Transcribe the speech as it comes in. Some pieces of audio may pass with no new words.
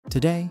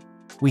Today,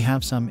 we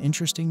have some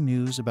interesting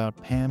news about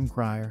Pam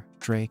Grier,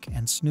 Drake,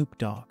 and Snoop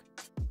Dogg.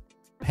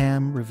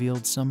 Pam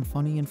revealed some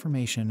funny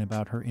information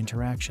about her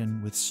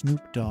interaction with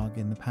Snoop Dogg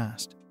in the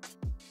past.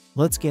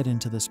 Let's get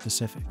into the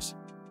specifics.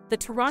 The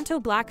Toronto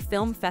Black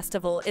Film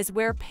Festival is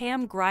where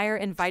Pam Grier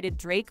invited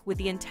Drake with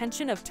the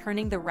intention of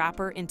turning the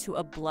rapper into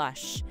a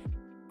blush.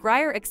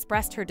 Grier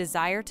expressed her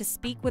desire to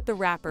speak with the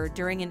rapper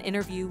during an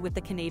interview with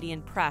the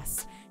Canadian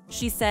press.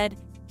 She said,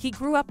 "He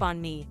grew up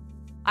on me.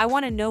 I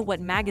want to know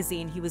what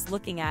magazine he was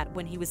looking at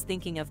when he was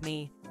thinking of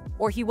me.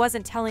 Or he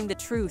wasn't telling the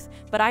truth,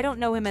 but I don't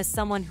know him as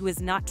someone who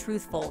is not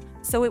truthful,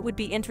 so it would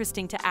be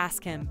interesting to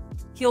ask him.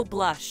 He'll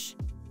blush."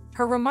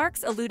 Her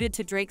remarks alluded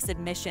to Drake's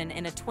admission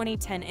in a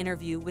 2010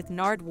 interview with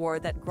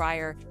Nardwuar that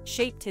Grier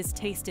shaped his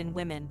taste in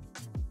women.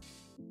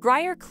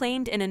 Grier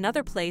claimed in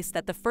another place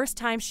that the first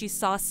time she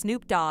saw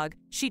Snoop Dogg,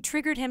 she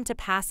triggered him to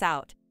pass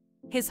out.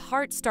 His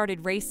heart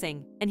started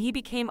racing, and he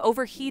became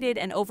overheated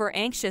and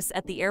over-anxious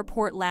at the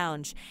airport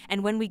lounge,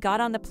 and when we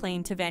got on the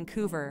plane to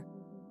Vancouver,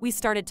 we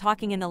started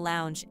talking in the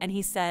lounge, and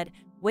he said,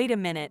 "Wait a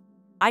minute,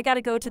 I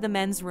gotta go to the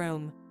men's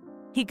room."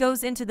 He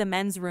goes into the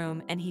men's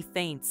room and he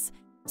faints.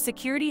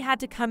 Security had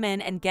to come in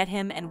and get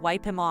him and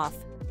wipe him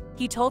off.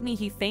 He told me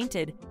he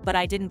fainted, but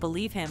I didn't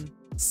believe him.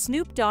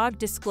 Snoop Dogg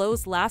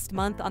disclosed last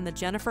month on the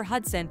Jennifer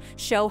Hudson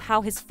show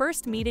how his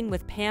first meeting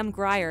with Pam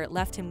Grier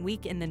left him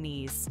weak in the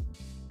knees.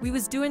 "We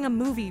was doing a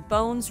movie,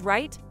 Bones,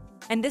 right?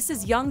 And this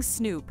is young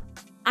Snoop.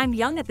 I'm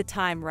young at the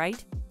time,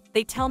 right?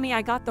 They tell me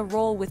I got the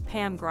role with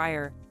Pam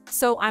Grier.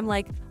 So I'm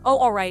like, oh,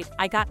 all right,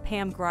 I got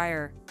Pam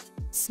Grier,"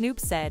 Snoop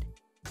said.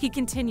 He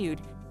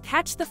continued,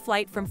 "Catch the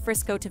flight from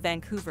Frisco to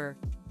Vancouver.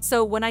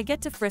 So when I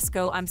get to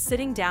Frisco, I'm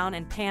sitting down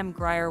and Pam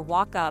Grier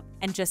walk up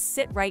and just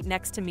sit right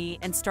next to me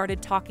and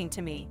started talking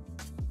to me.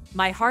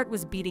 My heart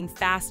was beating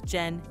fast,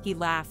 Jen," he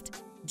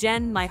laughed.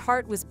 "Jen, my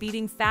heart was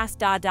beating fast,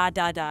 da da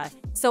da da.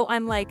 So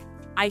I'm like,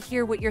 I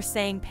hear what you're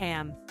saying,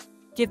 Pam.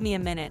 Give me a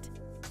minute.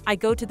 I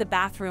go to the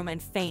bathroom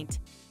and faint.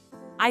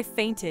 I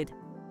fainted.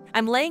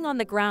 I'm laying on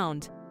the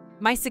ground.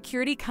 My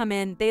security come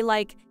in, they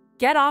like,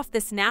 'Get off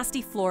this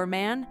nasty floor,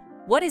 man.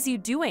 What is you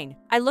doing?'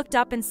 I looked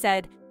up and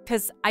said,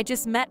 'Cause I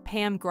just met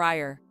Pam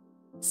Grier."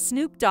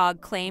 Snoop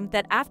Dogg claimed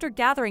that after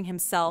gathering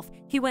himself,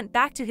 he went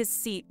back to his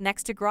seat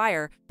next to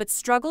Grier, but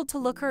struggled to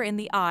look her in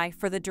the eye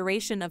for the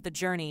duration of the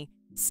journey.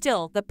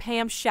 Still, the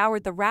Pam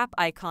showered the rap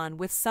icon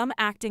with some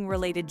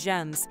acting-related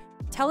gems.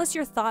 Tell us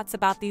your thoughts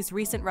about these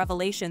recent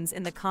revelations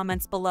in the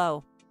comments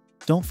below.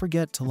 Don't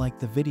forget to like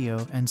the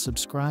video and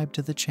subscribe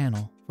to the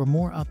channel for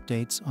more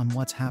updates on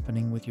what's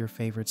happening with your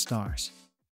favorite stars.